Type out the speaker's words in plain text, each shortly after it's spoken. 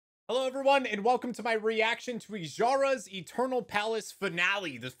Hello everyone, and welcome to my reaction to Azshara's Eternal Palace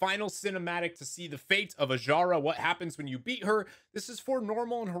finale, the final cinematic to see the fate of Azshara, what happens when you beat her. This is for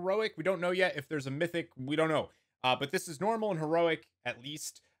normal and heroic. We don't know yet if there's a mythic, we don't know. But this is normal and heroic, at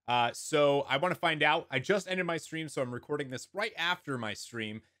least. So I want to find out. I just ended my stream, so I'm recording this right after my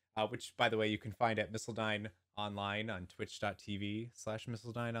stream, which, by the way, you can find at Missildine Online on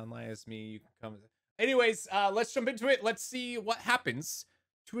twitch.tv/Missildine Online. As me, you can come. Anyways, let's jump into it. Let's see what happens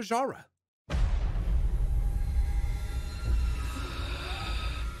to Azshara.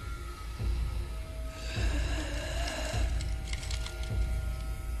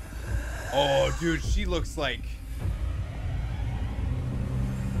 Oh, dude, she looks like...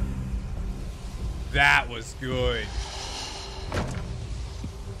 That was good.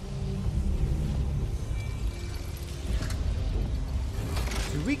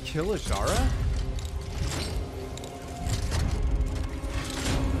 Did we kill Azshara?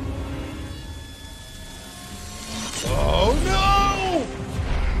 Oh no!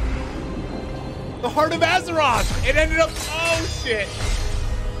 The Heart of Azeroth! It ended up... Oh shit!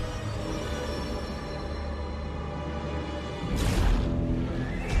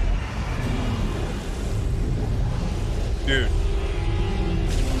 Dude.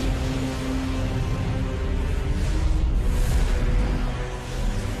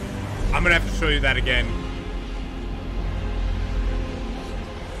 I'm gonna have to show you that again.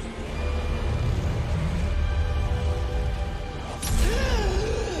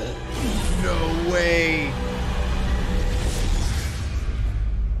 No way.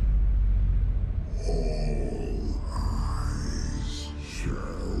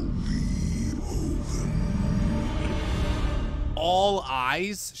 All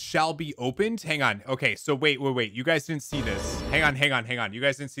eyes shall be opened. Hang on. Okay, so wait. You guys didn't see this. Hang on. You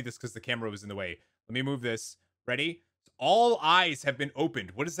guys didn't see this because the camera was in the way. Let me move this. Ready? All eyes have been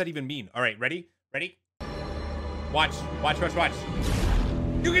opened. What does that even mean? All right, ready? Ready? Watch.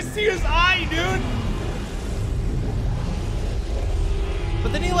 You can see his eye, dude.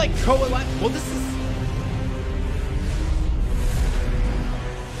 But then he like coalesced. Well, this is...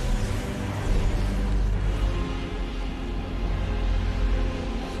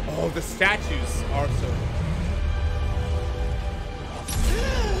 Oh, the statues are so...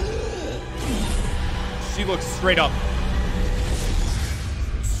 She looks straight up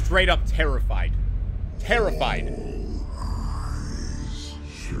terrified. Terrified.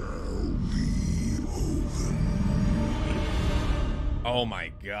 Oh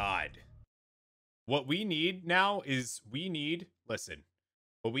my god. What we need now is listen.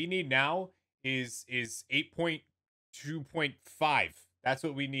 What we need now is 8.2.5. That's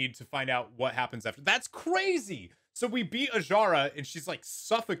what we need to find out what happens after. That's crazy. So we beat Azshara and she's like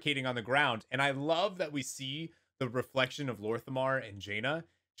suffocating on the ground. And I love that we see the reflection of Lor'themar and Jaina.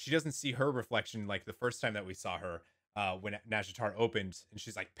 She doesn't see her reflection like the first time that we saw her when Nazjatar opened and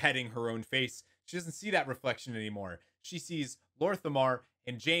she's like petting her own face. She doesn't see that reflection anymore. She sees Lor'themar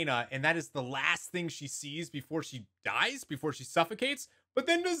and Jaina, and that is the last thing she sees before she dies, before she suffocates. But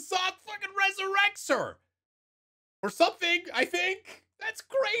then N'Zoth fucking resurrects her. Or something, I think. That's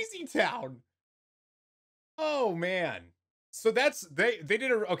crazy town. Oh man. So that's they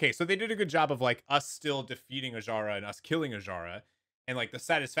did so they did a good job of like us still defeating Azshara and us killing Azshara and like the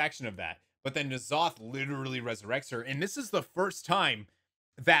satisfaction of that. But then N'Zoth literally resurrects her, and this is the first time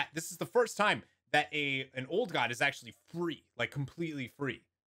that an old god is actually free, like completely free.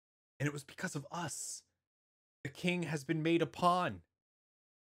 And it was because of us. The king has been made a pawn.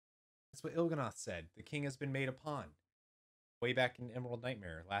 That's what Il'gynoth said. The king has been made a pawn. Way back in Emerald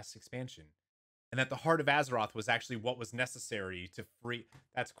Nightmare, last expansion. And that the Heart of Azeroth was actually what was necessary to free...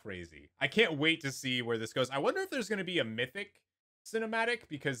 That's crazy. I can't wait to see where this goes. I wonder if there's going to be a mythic cinematic,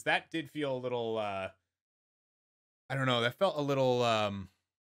 because that did feel a little... I don't know. That felt a little...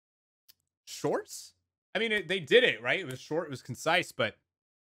 shorts? I mean, they did it, right? It was short, it was concise, but...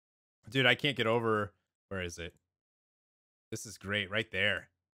 Dude, I can't get over... Where is it? This is great, right there.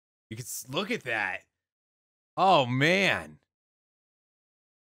 You can look at that. Oh, man.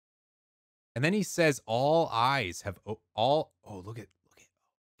 And then he says, all eyes have all... Oh, look at... Oh,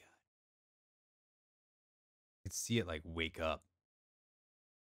 God. You can see it, like, wake up.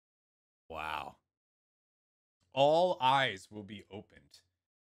 Wow. All eyes will be opened.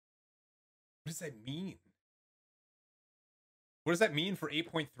 What does that mean? What does that mean for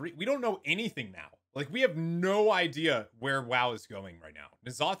 8.3? We don't know anything now. Like, we have no idea where WoW is going right now.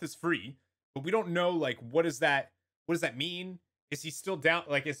 N'Zoth is free, but we don't know, like, what does that mean? Is he still down?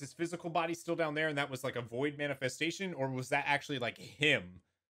 Like, is his physical body still down there and that was like a void manifestation? Or was that actually like him?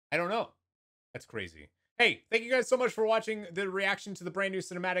 I don't know. That's crazy. Hey, thank you guys so much for watching the reaction to the brand new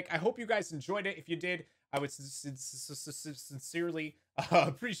cinematic. I hope you guys enjoyed it. If you did, I would sincerely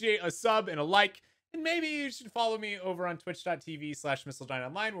appreciate a sub and a like. And maybe you should follow me over on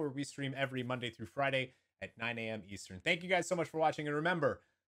twitch.tv/MissileGiantOnline, where we stream every Monday through Friday at 9 a.m. Eastern. Thank you guys so much for watching. And remember,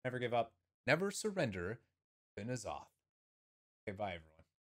 never give up, never surrender to N'Zoth. Okay, bye, everyone.